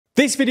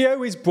This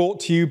video is brought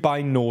to you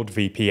by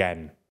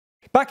NordVPN.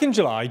 Back in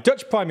July,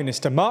 Dutch Prime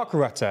Minister Mark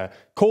Rutte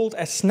called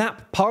a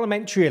snap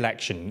parliamentary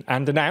election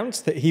and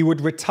announced that he would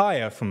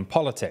retire from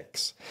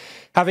politics.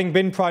 Having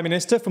been Prime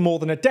Minister for more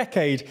than a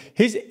decade,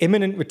 his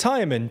imminent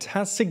retirement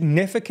has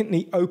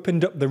significantly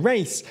opened up the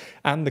race,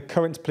 and the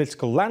current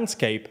political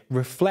landscape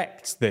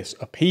reflects this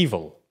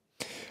upheaval.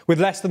 With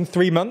less than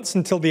 3 months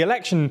until the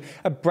election,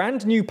 a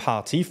brand new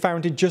party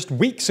founded just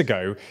weeks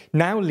ago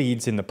now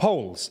leads in the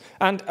polls,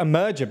 and a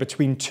merger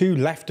between two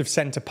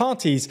left-of-centre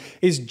parties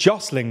is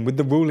jostling with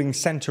the ruling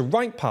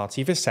centre-right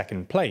party for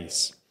second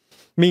place.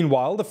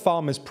 Meanwhile, the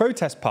Farmers'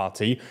 Protest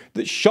Party,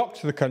 that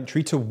shocked the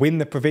country to win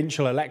the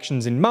provincial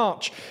elections in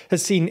March,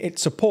 has seen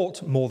its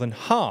support more than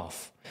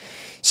half.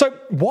 So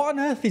what on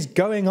earth is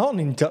going on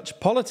in Dutch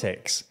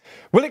politics?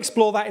 We'll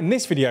explore that in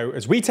this video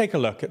as we take a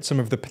look at some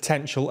of the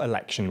potential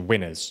election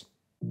winners.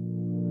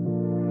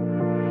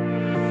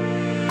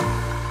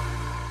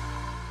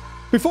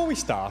 Before we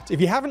start, if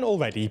you haven't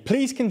already,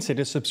 please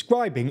consider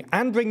subscribing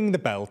and ringing the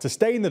bell to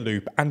stay in the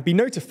loop and be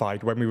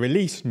notified when we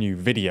release new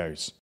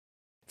videos.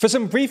 For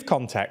some brief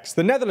context,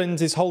 the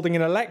Netherlands is holding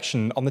an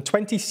election on the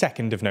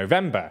 22nd of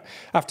November,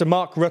 after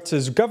Mark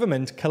Rutte's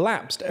government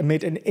collapsed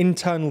amid an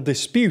internal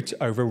dispute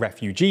over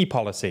refugee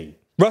policy.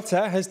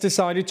 Rutte has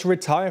decided to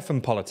retire from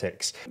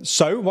politics,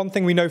 so one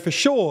thing we know for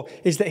sure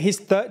is that his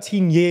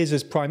 13 years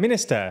as Prime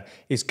Minister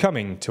is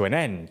coming to an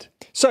end.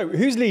 So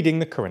who's leading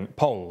the current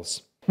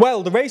polls?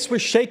 Well, the race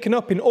was shaken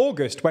up in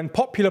August when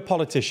popular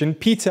politician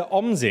Pieter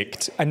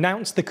Omtzigt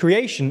announced the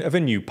creation of a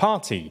new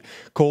party,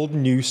 called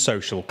New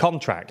Social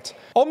Contract.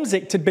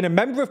 Omtzigt had been a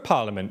Member of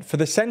Parliament for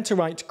the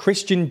centre-right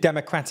Christian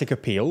Democratic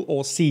Appeal,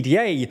 or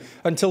CDA,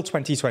 until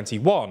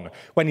 2021,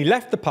 when he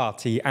left the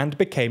party and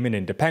became an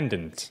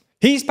independent.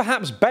 He's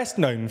perhaps best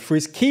known for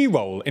his key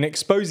role in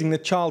exposing the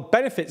child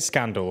benefits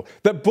scandal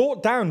that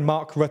brought down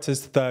Mark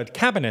Rutte's third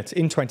cabinet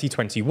in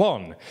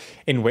 2021,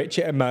 in which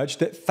it emerged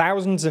that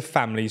thousands of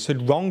families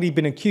had wrongly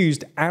been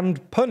accused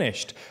and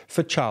punished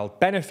for child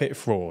benefit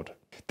fraud.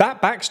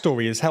 That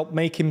backstory has helped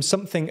make him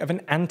something of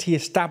an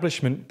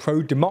anti-establishment,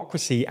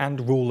 pro-democracy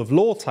and rule of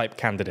law type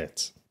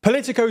candidate.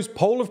 Politico's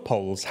poll of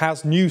polls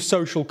has New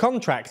Social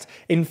Contract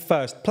in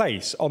first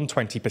place on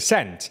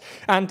 20%,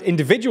 and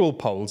individual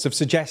polls have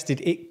suggested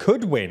it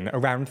could win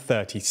around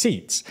 30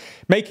 seats,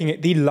 making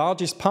it the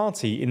largest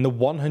party in the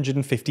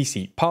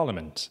 150-seat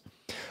parliament.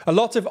 A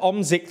lot of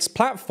Omtzigt's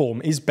platform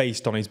is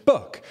based on his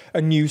book,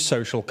 A New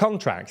Social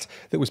Contract,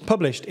 that was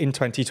published in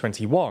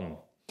 2021.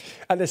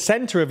 At the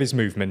centre of his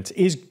movement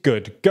is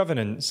good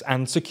governance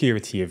and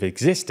security of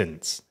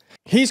existence.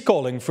 He's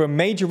calling for a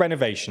major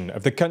renovation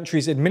of the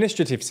country's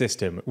administrative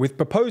system, with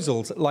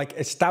proposals like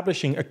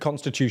establishing a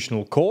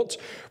constitutional court,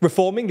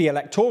 reforming the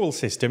electoral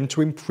system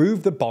to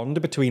improve the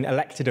bond between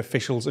elected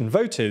officials and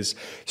voters,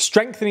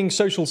 strengthening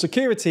social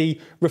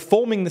security,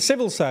 reforming the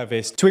civil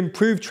service to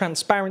improve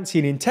transparency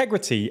and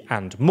integrity,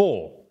 and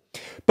more.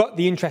 But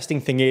the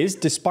interesting thing is,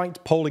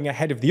 despite polling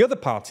ahead of the other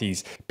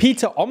parties,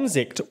 Pieter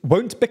Omtzigt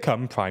won't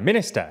become Prime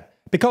Minister,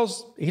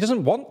 because he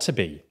doesn't want to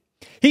be.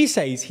 He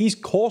says he's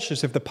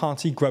cautious of the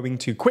party growing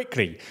too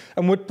quickly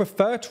and would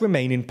prefer to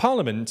remain in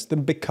Parliament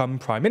than become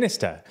Prime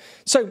Minister.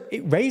 So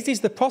it raises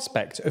the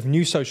prospect of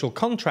New Social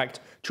Contract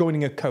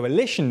joining a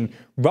coalition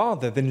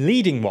rather than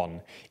leading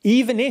one,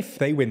 even if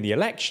they win the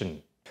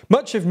election.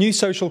 Much of New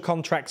Social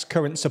Contract's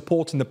current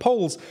support in the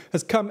polls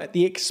has come at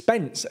the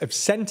expense of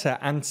centre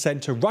and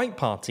centre-right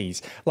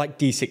parties like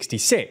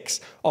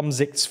D66,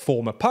 Omtzigt's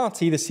former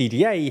party, the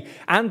CDA,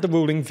 and the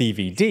ruling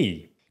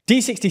VVD.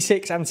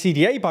 D66 and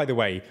CDA, by the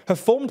way, have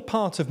formed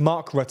part of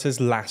Mark Rutte's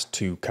last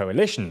two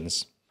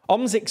coalitions.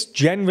 Omtzigt's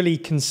generally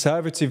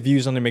conservative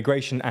views on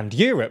immigration and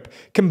Europe,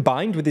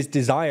 combined with his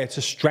desire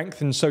to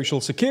strengthen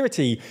social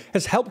security,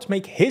 has helped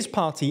make his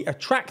party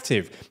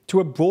attractive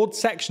to a broad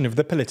section of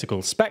the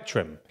political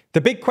spectrum.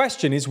 The big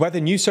question is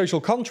whether New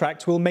Social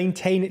Contract will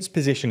maintain its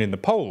position in the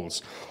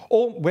polls,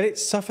 or will it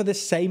suffer the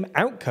same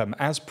outcome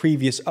as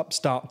previous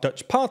upstart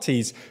Dutch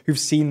parties who've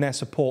seen their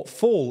support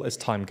fall as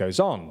time goes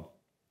on.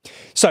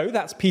 So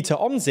that's Pieter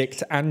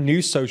Omtzigt and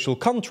New Social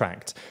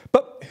Contract.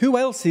 But who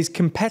else is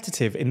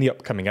competitive in the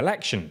upcoming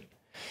election?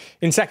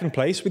 In second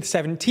place, with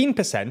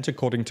 17%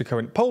 according to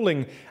current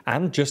polling,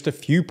 and just a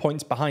few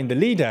points behind the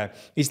leader,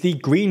 is the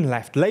Green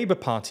Left Labour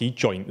Party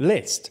joint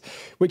list,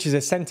 which is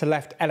a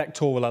centre-left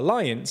electoral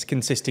alliance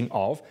consisting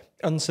of,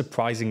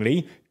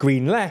 unsurprisingly,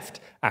 Green Left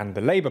and the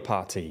Labour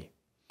Party.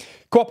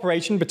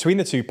 Cooperation between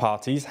the two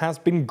parties has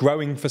been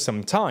growing for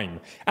some time,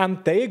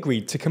 and they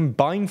agreed to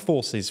combine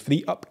forces for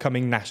the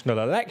upcoming national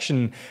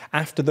election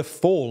after the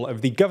fall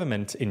of the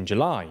government in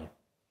July.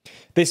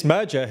 This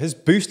merger has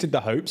boosted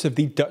the hopes of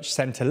the Dutch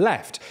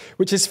centre-left,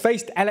 which has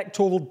faced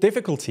electoral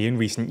difficulty in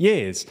recent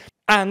years,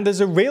 and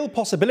there's a real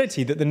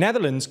possibility that the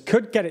Netherlands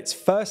could get its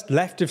first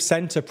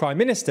left-of-centre Prime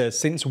Minister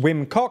since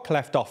Wim Kok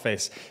left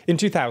office in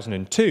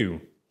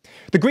 2002.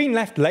 The Green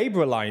Left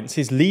Labour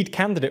Alliance's lead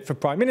candidate for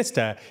Prime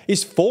Minister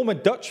is former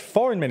Dutch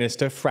Foreign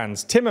Minister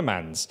Frans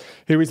Timmermans,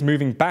 who is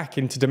moving back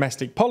into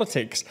domestic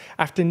politics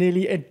after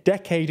nearly a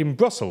decade in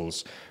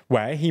Brussels,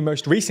 where he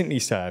most recently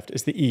served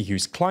as the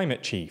EU's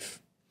climate chief.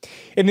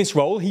 In this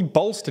role, he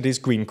bolstered his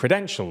green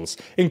credentials,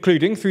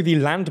 including through the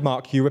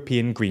landmark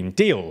European Green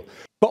Deal,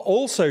 but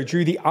also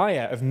drew the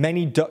ire of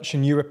many Dutch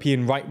and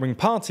European right-wing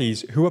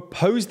parties who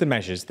opposed the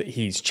measures that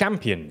he's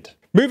championed.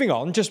 Moving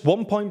on, just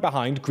 1 point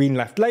behind Green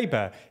Left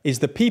Labour is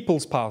the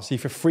People's Party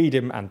for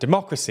Freedom and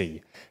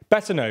Democracy,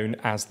 better known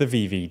as the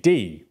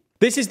VVD.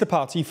 This is the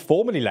party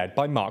formerly led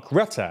by Mark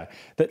Rutte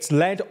that's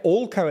led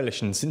all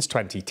coalitions since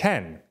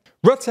 2010.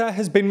 Rutte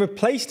has been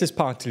replaced as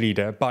party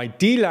leader by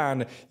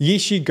Dilan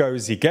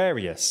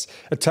Yşigo-Zigerius,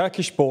 a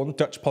Turkish-born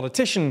Dutch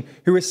politician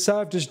who has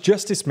served as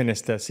Justice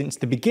Minister since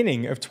the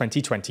beginning of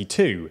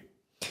 2022.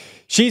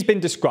 She's been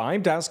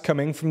described as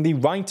coming from the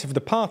right of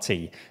the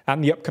party,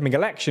 and the upcoming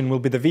election will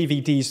be the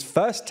VVD's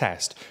first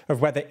test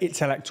of whether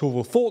its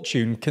electoral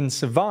fortune can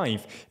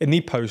survive in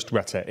the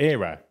post-Rutte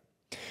era.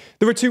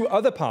 There are two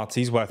other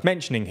parties worth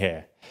mentioning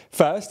here.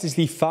 First is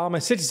the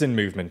Farmer Citizen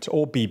Movement,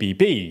 or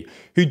BBB,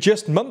 who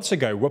just months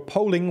ago were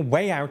polling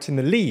way out in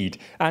the lead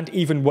and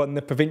even won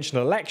the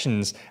provincial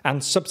elections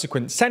and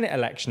subsequent Senate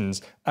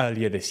elections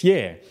earlier this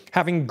year,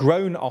 having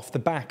grown off the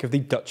back of the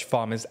Dutch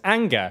farmers'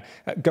 anger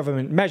at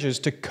government measures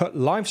to cut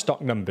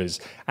livestock numbers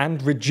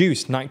and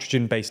reduce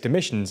nitrogen-based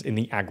emissions in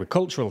the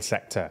agricultural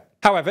sector.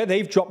 However,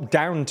 they've dropped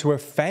down to a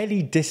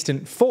fairly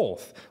distant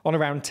fourth, on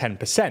around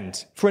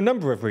 10%, for a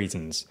number of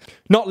reasons.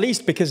 Not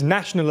least because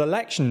national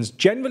elections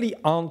generally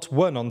aren't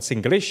won on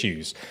single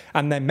issues,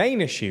 and their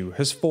main issue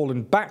has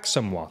fallen back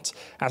somewhat,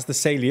 as the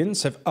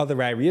salience of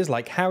other areas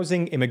like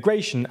housing,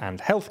 immigration and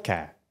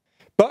healthcare.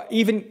 But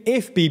even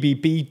if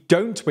BBB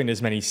don't win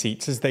as many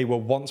seats as they were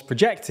once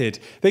projected,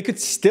 they could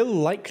still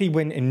likely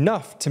win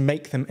enough to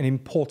make them an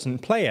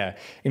important player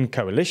in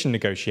coalition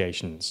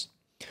negotiations.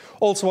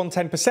 Also on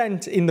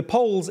 10% in the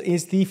polls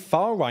is the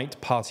far-right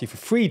Party for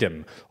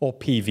Freedom, or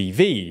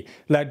PVV,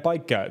 led by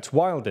Geert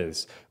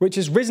Wilders, which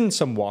has risen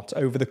somewhat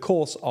over the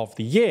course of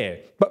the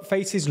year, but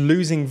faces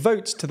losing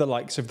votes to the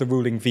likes of the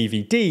ruling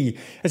VVD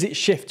as it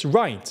shifts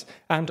right,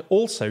 and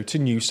also to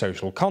New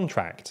Social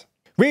Contract.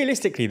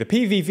 Realistically, the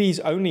PVV's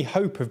only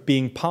hope of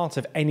being part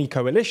of any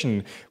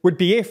coalition would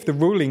be if the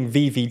ruling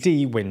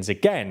VVD wins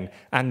again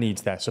and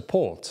needs their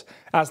support,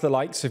 as the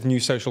likes of New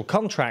Social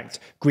Contract,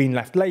 Green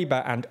Left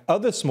Labour and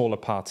other smaller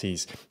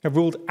parties have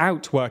ruled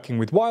out working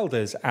with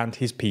Wilders and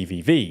his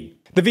PVV.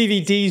 The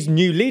VVD's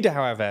new leader,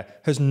 however,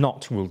 has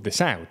not ruled this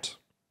out.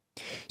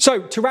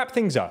 So, to wrap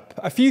things up,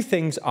 a few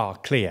things are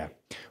clear.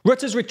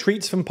 Rutte's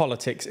retreat from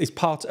politics is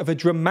part of a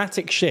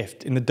dramatic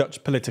shift in the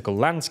Dutch political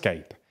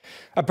landscape.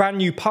 A brand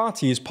new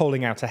party is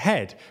polling out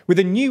ahead, with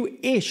a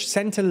new-ish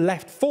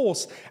centre-left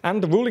force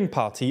and the ruling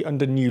party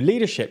under new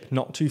leadership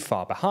not too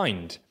far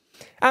behind.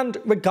 And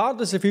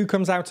regardless of who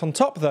comes out on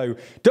top though,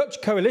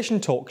 Dutch coalition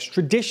talks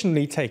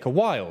traditionally take a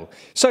while,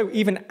 so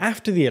even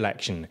after the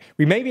election,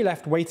 we may be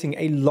left waiting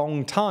a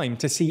long time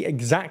to see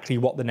exactly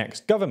what the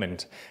next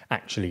government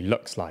actually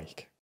looks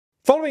like.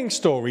 Following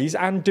stories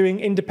and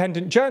doing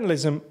independent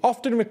journalism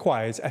often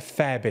requires a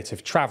fair bit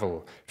of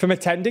travel, from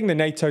attending the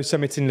NATO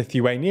summit in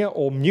Lithuania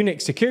or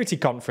Munich Security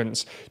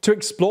Conference to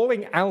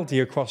exploring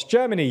Aldi across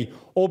Germany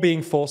or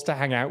being forced to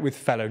hang out with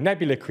fellow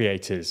Nebula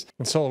creators.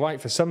 It's alright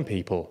for some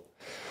people.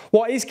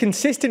 What is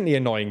consistently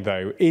annoying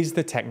though is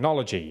the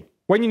technology.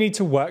 When you need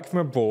to work from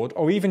abroad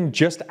or even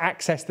just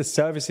access the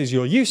services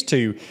you're used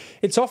to,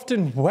 it's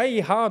often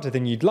way harder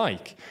than you'd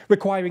like,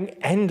 requiring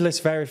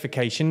endless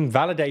verification,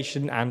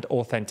 validation and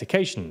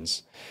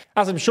authentications.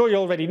 As I'm sure you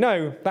already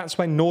know, that's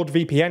when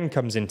NordVPN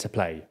comes into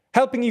play,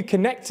 helping you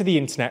connect to the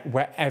internet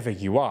wherever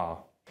you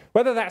are.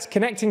 Whether that's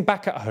connecting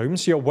back at home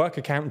so your work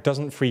account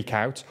doesn't freak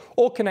out,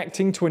 or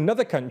connecting to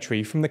another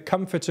country from the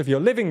comfort of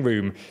your living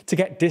room to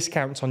get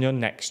discounts on your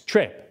next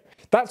trip.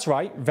 That's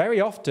right, very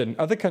often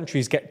other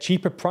countries get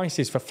cheaper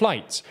prices for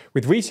flights,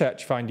 with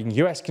research finding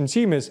US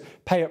consumers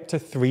pay up to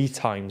 3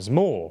 times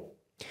more.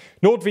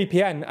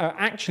 NordVPN are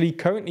actually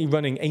currently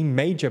running a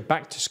major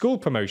back-to-school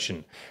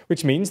promotion,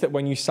 which means that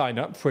when you sign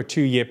up for a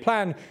 2-year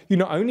plan, you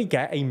not only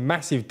get a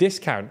massive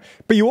discount,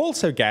 but you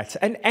also get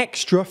an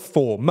extra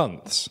 4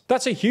 months.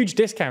 That's a huge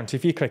discount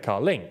if you click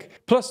our link.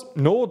 Plus,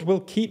 Nord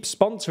will keep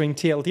sponsoring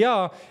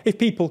TLDR if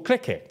people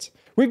click it.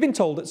 We've been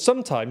told that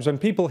sometimes when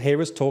people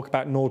hear us talk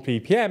about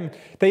NordVPN,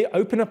 they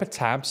open up a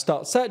tab,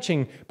 start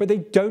searching, but they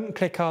don't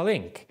click our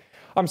link.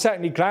 I'm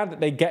certainly glad that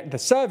they get the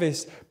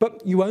service,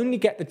 but you only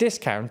get the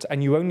discount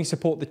and you only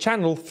support the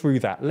channel through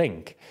that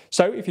link.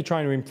 So if you're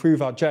trying to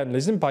improve our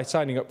journalism by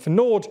signing up for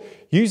Nord,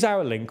 use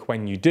our link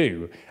when you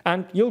do,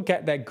 and you'll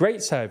get their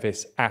great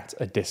service at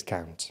a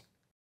discount.